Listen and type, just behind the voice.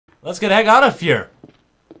Let's get the heck out of here.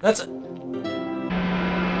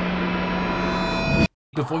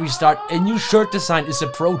 Before we start, a new shirt design is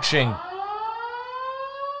approaching.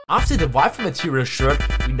 After the waifu material shirt,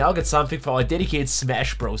 we now get something for our dedicated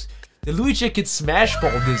Smash Bros. The luigikid Smash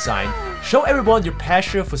Ball design. Show everyone your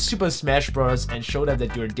passion for Super Smash Bros. And show them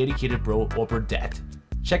that you're a dedicated bro or brodette.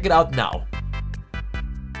 Check it out now.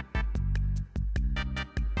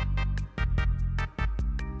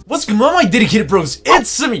 What's going on, my dedicated bros?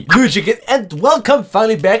 It's me, luigikid, and welcome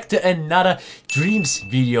finally back to another Dreams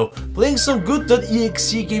video. Playing some good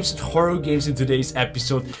 .exe games and horror games in today's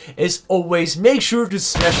episode. As always, make sure to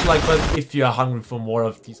smash the like button if you are hungry for more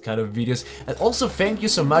of these kind of videos. And also thank you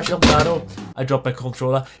so much, Elgato. I dropped my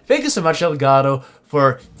controller. Thank you so much, Elgato,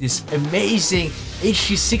 for this amazing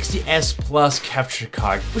HD60S Plus capture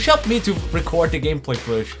card, which helped me to record the gameplay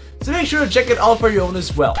footage. So make sure to check it out for your own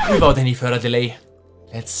as well. Without any further delay,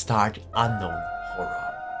 let's start Unknown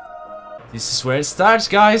Horror. This is where it starts,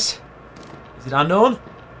 guys. Is it unknown?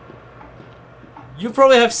 You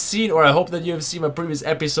probably have seen, or I hope that you have seen my previous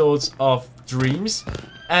episodes of Dreams.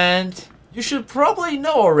 And you should probably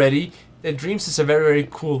know already that Dreams is a very, very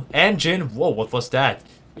cool engine. Whoa, what was that?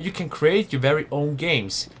 You can create your very own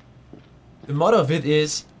games. The motto of it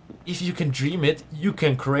is, if you can dream it, you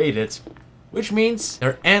can create it. Which means there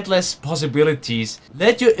are endless possibilities.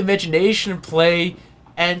 Let your imagination play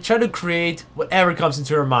and try to create whatever comes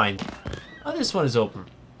into your mind. Oh, this one is open.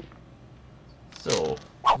 So,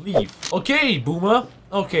 leave. Okay, Boomer.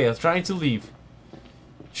 Okay, I'm trying to leave.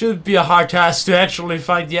 Shouldn't be a hard task to actually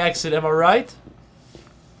find the exit, am I right?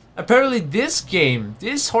 Apparently this game,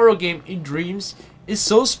 this horror game in Dreams, is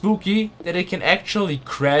so spooky that it can actually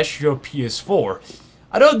crash your PS4.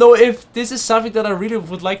 I don't know if this is something that I really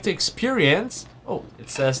would like to experience. Oh, it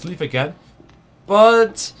says leave again.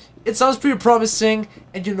 But it sounds pretty promising,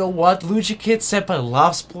 and you know what? luigikid Senpai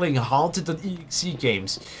loves playing haunted.exe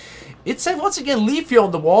games. It said once again leave here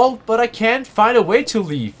on the wall, but I can't find a way to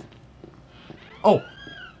leave. Oh.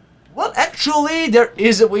 Well, actually, there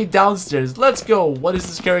is a way downstairs. Let's go. What is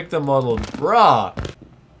this character model? Bruh.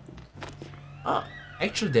 Ah,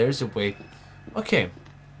 actually, there is a way. Okay.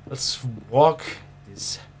 Let's walk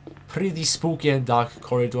this pretty spooky and dark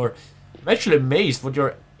corridor. I'm actually amazed what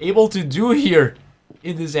you're able to do here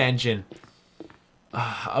in this engine.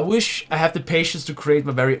 I wish I had the patience to create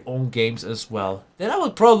my very own games as well. Then I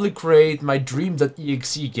would probably create my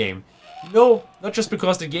dream.exe game. You know, not just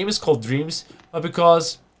because the game is called Dreams, but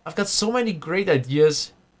because I've got so many great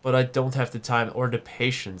ideas, but I don't have the time or the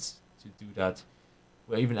patience to do that.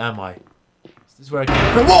 Where even am I? Is this where I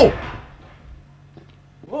can... Whoa!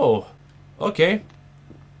 Whoa. Okay.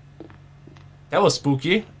 That was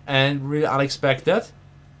spooky and really unexpected.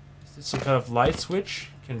 Is this some kind of light switch?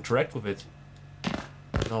 Can interact with it.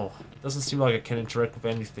 No, it doesn't seem like I can interact with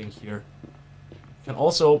anything here. You can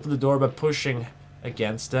also open the door by pushing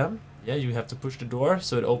against them. Yeah, you have to push the door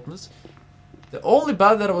so it opens. The only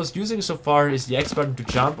button that I was using so far is the X button to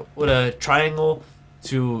jump, or the triangle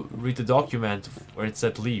to read the document where it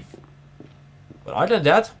said leave. But other than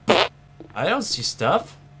that, I don't see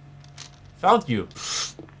stuff. Found you.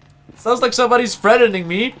 Sounds like somebody's threatening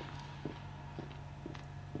me.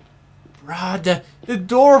 Bruh, the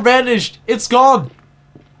door vanished. It's gone.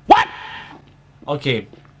 What? Okay,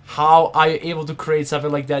 how are you able to create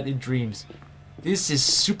something like that in Dreams? This is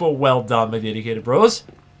super well done, my dedicated bros.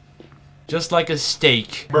 Just like a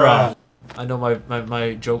steak. Bruh. I know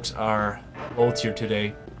my jokes are low tier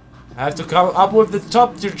today. I have to come up with the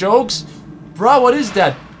top tier jokes. Bruh, what is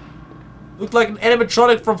that? Looked like an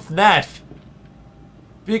animatronic from FNAF.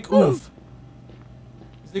 Big oof.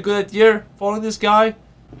 Is it a good idea following this guy?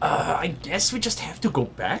 I guess we just have to go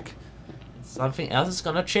back. Something else is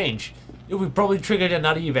gonna change. It will probably trigger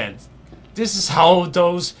another event. This is how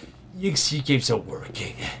those EXE games are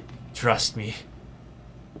working. Trust me.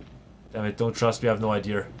 Damn it, don't trust me, I have no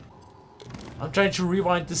idea. I'm trying to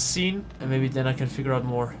rewind this scene, and maybe then I can figure out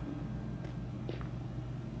more.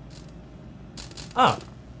 Ah.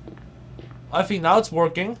 I think now it's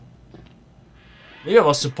working. Maybe I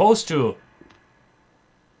was supposed to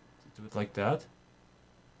do it like that.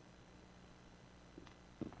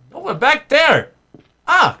 No, we're back there!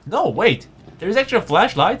 Ah, no, wait. There is actually a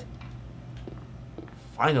flashlight.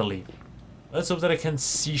 Finally. Let's hope that I can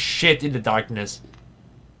see shit in the darkness.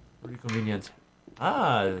 Pretty convenient.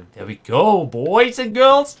 Ah, there we go, boys and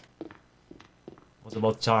girls. Was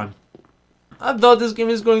about time. I thought this game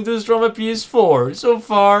is going to destroy my PS4. So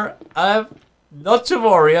far, I have not to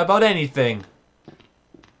worry about anything.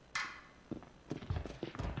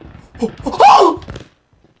 Oh!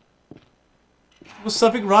 There was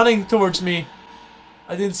something running towards me.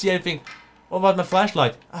 I didn't see anything. What about my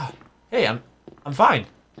flashlight? Ah, hey, I'm fine.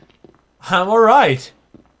 I'm alright.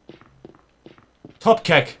 Top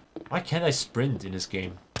kick. Why can't I sprint in this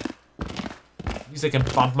game? At least I can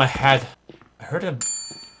bump my head. I heard an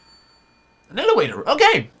elevator.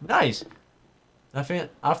 Okay, nice. Nothing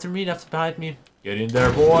after me, nothing behind me. Get in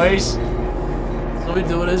there, boys. So we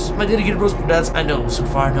do this. My dedicated bros, that's I know so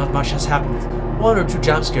far not much has happened. 1 or 2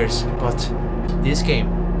 jump scares, but this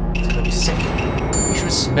game is gonna be sick. Make sure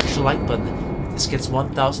to smash the like button if this gets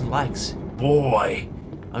 1,000 likes. Boy,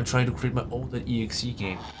 I'm trying to create my own .exe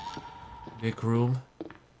game. Big room,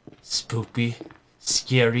 spooky,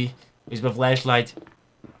 scary. Here's my flashlight.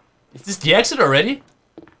 Is this the exit already?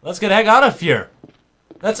 Let's get the heck out of here.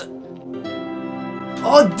 That's.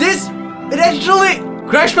 Oh, this! It actually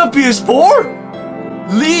crashed my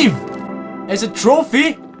PS4? Leave! As a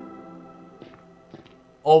trophy?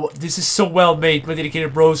 Oh, this is so well made, my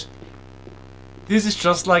dedicated bros. This is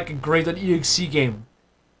just like a great .exe game.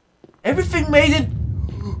 Everything made in...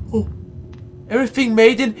 Oh, everything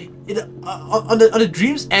made on the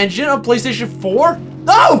Dreams engine on PlayStation 4?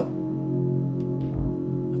 No!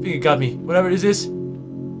 I think it got me. Whatever this is.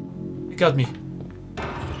 It got me.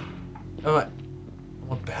 Oh,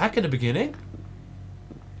 I'm back in the beginning?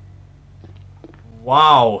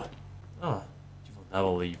 Wow. Oh, you will never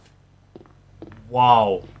leave.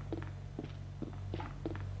 Wow.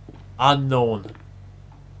 Unknown.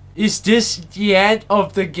 Is this the end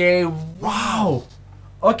of the game? Wow.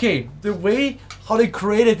 Okay, the way how they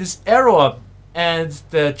created this arrow and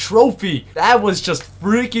the trophy, that was just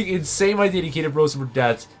freaking insane, my dedicated bros, for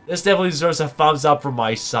that. This definitely deserves a thumbs up from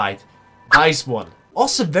my side. Nice one.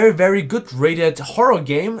 Also very, very good rated horror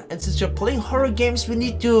game, and since you're playing horror games, we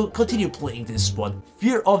need to continue playing this one.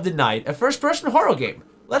 Fear of the Night, a first-person horror game.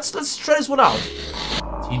 Let's try this one out.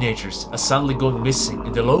 Teenagers are suddenly going missing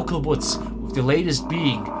in the local woods, with the latest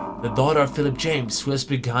being the daughter of Philip James, who has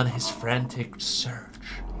begun his frantic search.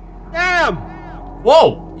 Damn!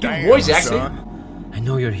 Whoa! Damn, Your voice acting. Son. I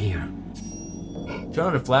know you're here. Turn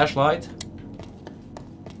on the flashlight.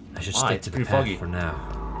 I should stick to the path for now.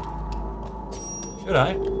 Should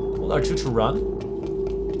I? Hold R2 to run.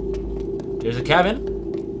 There's a cabin.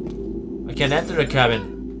 I can't enter the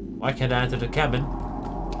cabin. Why can't I enter the cabin?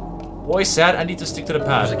 Boy said I need to stick to the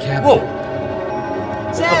path. There's a cabin. Whoa!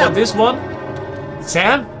 Sam! What about this one?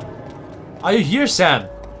 Sam? Are you here, Sam?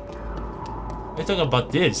 Are you talking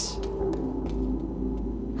about this?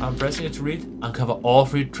 I'm pressing it to read. Uncover all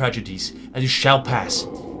 3 tragedies, and you shall pass.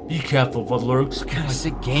 Be careful what lurks. What kind of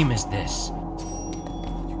sick game is this?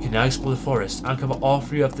 You can now explore the forest, uncover all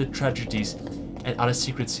 3 of the tragedies, and other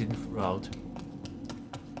secrets hidden throughout.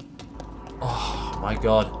 Oh my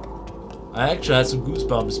god. I actually had some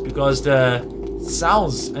goosebumps because the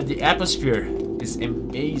sounds and the atmosphere is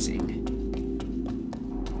amazing.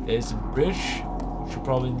 There's a bridge, which you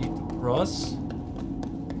probably need to cross.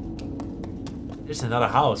 There's another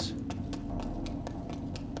house.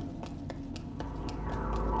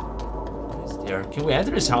 What is there? Can we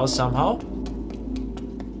enter this house somehow?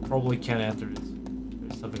 Probably can't enter this.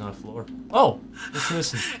 There's something on the floor. Oh, let's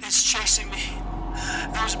listen. It's chasing me.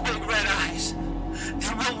 Those big red eyes.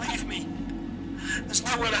 They won't leave me. There's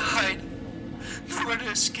nowhere to hide. Nowhere to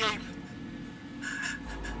escape.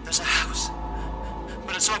 There's a house,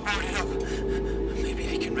 but it's all boarded up. Maybe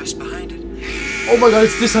I can rest behind it. Oh my god,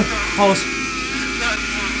 it's this house.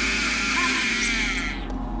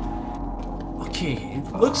 Okay,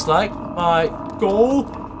 it looks like my goal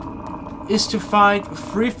is to find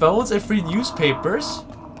 3 phones and 3 newspapers.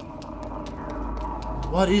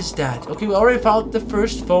 What is that? Okay, we already found the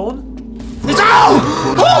first phone. It's out!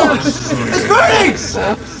 Oh! It's burning!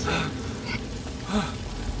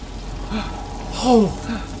 Oh!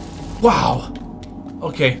 Wow!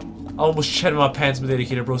 Okay, I almost shed my pants with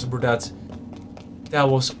dedicated bros and brudettes. That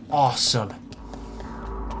was awesome.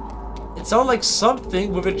 It sounded like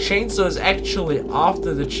something with a chainsaw is actually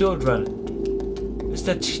after the children. Is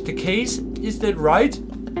that the case? Is that right?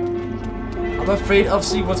 I'm afraid of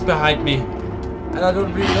seeing what's behind me. And I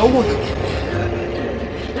don't really know what...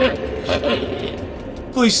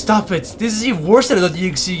 Please stop it. This is even worse than the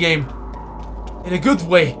 .exe game. In a good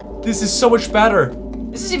way. This is so much better.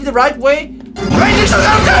 Is this even the right way?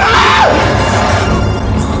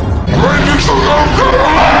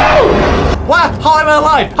 What? How am I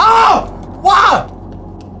alive? How? What?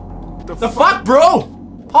 The fuck, bro?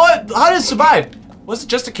 How did I survive? Was it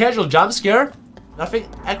just a casual jump scare? Nothing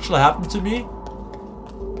actually happened to me?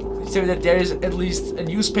 Please tell me that there is at least a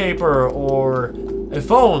newspaper or a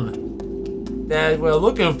phone that we're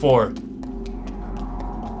looking for.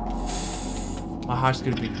 My heart's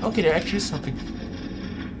gonna beat. Okay, there actually is something.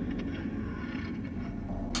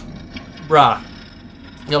 Bruh.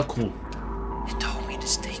 You're cool. It told me to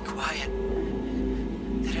stay quiet.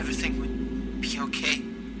 That everything would be okay.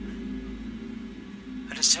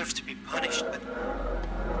 I deserve to be punished, but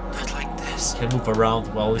not like this. Can move around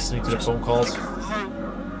while listening to the phone calls.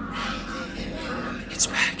 It's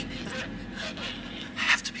back. I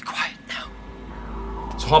have to be quiet now.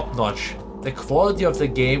 Top notch. The quality of the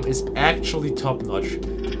game is actually top notch.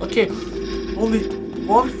 Okay, only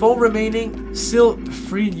one phone remaining. Still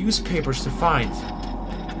 3 newspapers to find.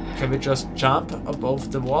 Can we just jump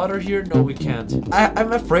above the water here? No, we can't.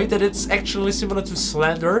 I'm afraid that it's actually similar to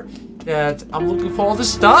Slender. That I'm looking for all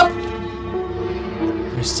this stuff.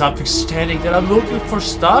 There's something standing that I'm looking for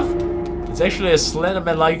stuff. It's actually a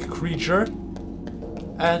Slenderman-like creature.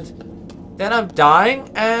 And then I'm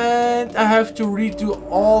dying and I have to redo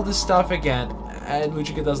all the stuff again. And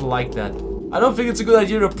Luigikid doesn't like that. I don't think it's a good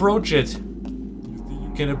idea to approach it. You think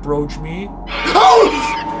you can approach me?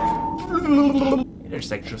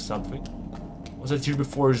 There's actually something. Was it here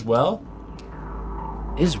before as well?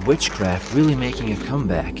 Is witchcraft really making a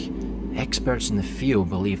comeback? Experts in the field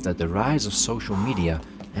believe that the rise of social media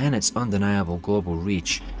and its undeniable global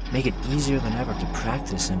reach make it easier than ever to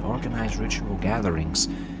practice and organize ritual gatherings.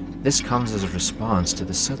 This comes as a response to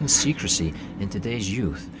the sudden secrecy in today's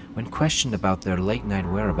youth when questioned about their late-night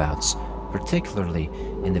whereabouts, particularly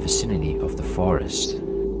in the vicinity of the forest.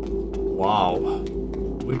 Wow.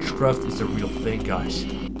 Witchcraft is a real thing, guys.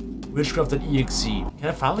 Witchcraft.exe. Can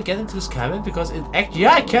I finally get into this cabin? Because it actually,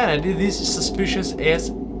 yeah, I can, and it is suspicious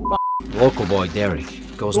as Local boy Derek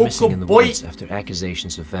goes missing in the woods after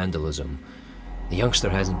accusations of vandalism. The youngster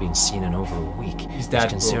hasn't been seen in over a week. He's dead,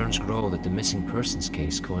 as concerns grow that the missing persons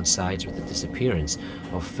case coincides with the disappearance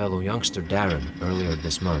of fellow youngster Darren earlier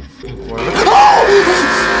this month. I'm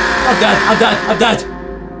dead, I'm dead, I'm dead!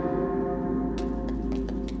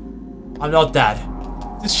 I'm not dead.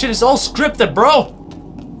 This shit is all scripted, bro!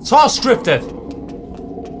 It's all scripted!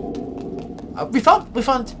 We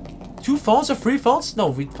found 2 phones or 3 phones? No,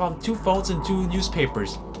 we found 2 phones and 2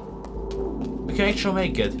 newspapers. We can actually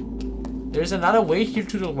make it. There's another way here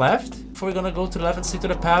to the left. Before we're gonna go to the left and stick to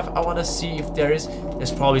the path, I wanna see if there's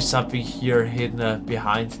probably something here hidden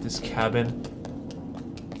behind this cabin.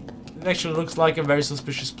 It actually looks like a very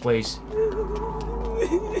suspicious place.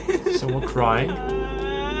 Someone crying.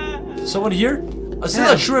 Someone here? I'm still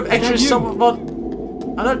not sure if actually someone...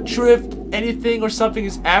 I'm not sure if anything or something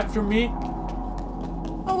is after me.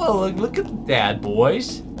 Oh well, look at that,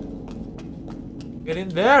 boys. Get in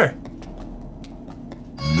there.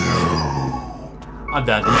 I'm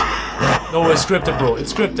dead. No, it's scripted, bro.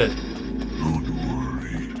 It's scripted. Don't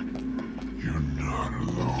worry. You're not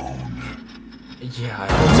alone. Yeah, I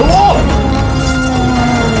hope so. Oh!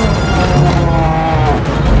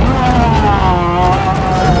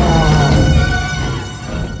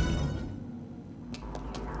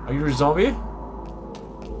 Are you a zombie?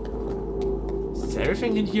 Is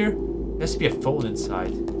everything in here? There has to be a phone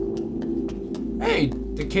inside. Hey,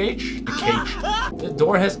 the cage. The cage. The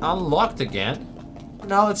door has unlocked again.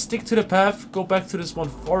 Now let's stick to the path, go back to this one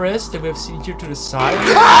forest that we have seen here to the side.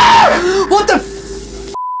 What the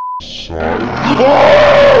f***?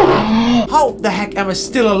 How the heck am I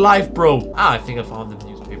still alive, bro? Ah, I think I found the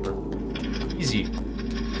newspaper. Easy.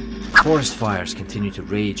 Forest fires continue to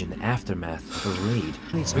rage in the aftermath of a raid.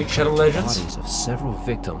 Big Shadow Legends. Bodies of several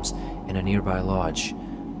victims in a nearby lodge.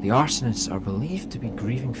 The arsonists are believed to be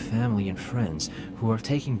grieving family and friends who are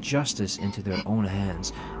taking justice into their own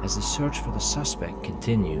hands as the search for the suspect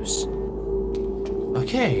continues.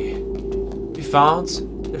 Okay. We found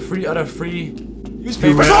the 3 other 3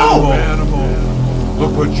 newspapers. Animal.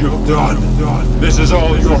 Look what you've done. This is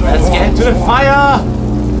all your fault. Let's get into the fire!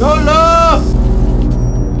 No love!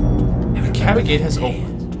 The cabin gate has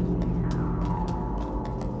opened.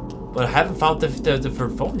 But I haven't found the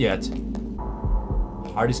phone yet.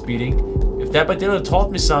 Heart is beating. If that Badilla taught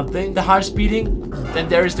me something, the heart is beating, then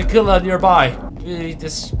there is the killer nearby. Really,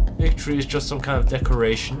 this victory is just some kind of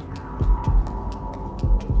decoration.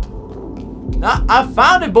 Nah, I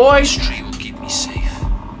found it, boys! This tree will keep me safe.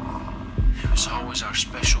 It was always our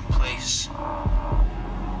special place.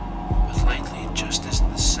 But lately it just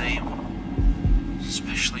isn't the same.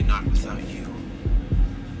 Especially not without you.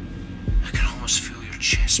 I can almost feel your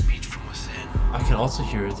chest beat from within. I can also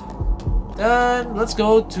hear it. Then let's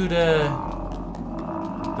go to the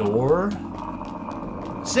door.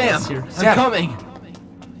 Sam, Sam, I'm coming!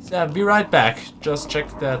 Sam, be right back. Just check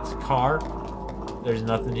that car. There's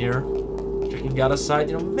nothing here. Checking the other side.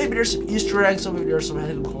 You know, maybe there's some Easter eggs, or maybe there's some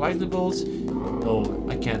hidden collectibles. No,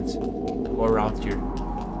 I can't go around here.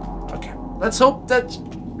 Okay. Let's hope that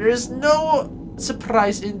there is no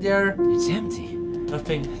surprise in there. It's empty.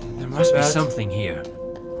 Nothing. There must be something here.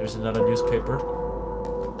 There's another newspaper.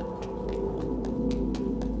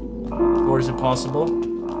 Door is impossible.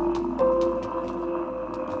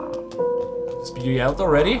 Speed you out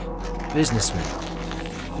already? Businessman.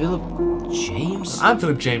 Philip James? I'm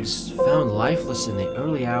Philip James. Found lifeless in the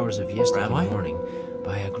early hours of yesterday Am I? morning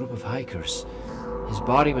by a group of hikers. His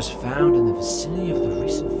body was found in the vicinity of the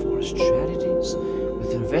recent forest tragedies,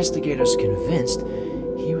 with investigators convinced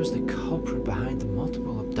he was the culprit behind the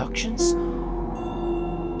multiple abductions.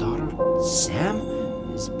 Daughter Sam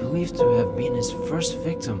is believed to have been his first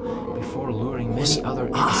victim before luring many other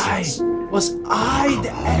innocents. Was I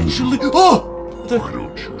the actually... Oh! Why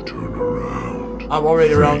don't you turn around? I'm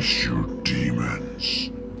already around. Face your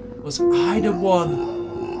demons. Was I the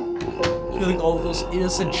one killing all those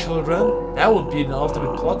innocent children? That would be an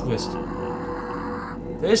ultimate plot twist.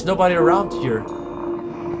 There's nobody around here.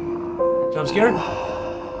 Jump scare?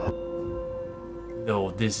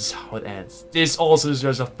 No, this is how it ends. This also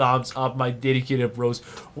deserves a thumbs up, my dedicated bros.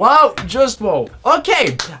 Wow, just wow.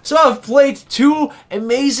 Okay, so I've played 2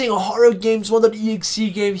 amazing horror games,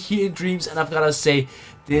 one.exe game here in Dreams, and I've gotta say,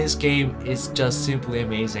 this game is just simply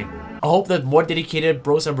amazing. I hope that more dedicated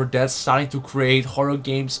bros and brodettes starting to create horror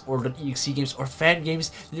games or .exe games or fan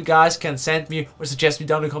games, you guys can send me or suggest me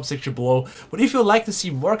down in the comment section below. But if you'd like to see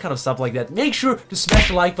more kind of stuff like that, make sure to smash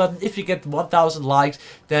the like button. If you get 1000 likes,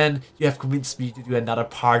 then you have convinced me to do another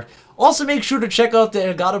part. Also, make sure to check out the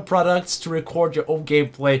Elgato products to record your own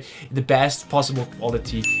gameplay in the best possible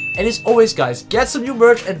quality. And as always, guys, get some new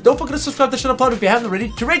merch and don't forget to subscribe to the channel if you haven't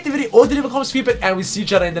already, to rate the video or to leave a comment feedback, and we'll see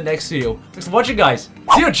each other in the next video. Thanks for watching, guys.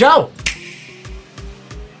 See you, ciao!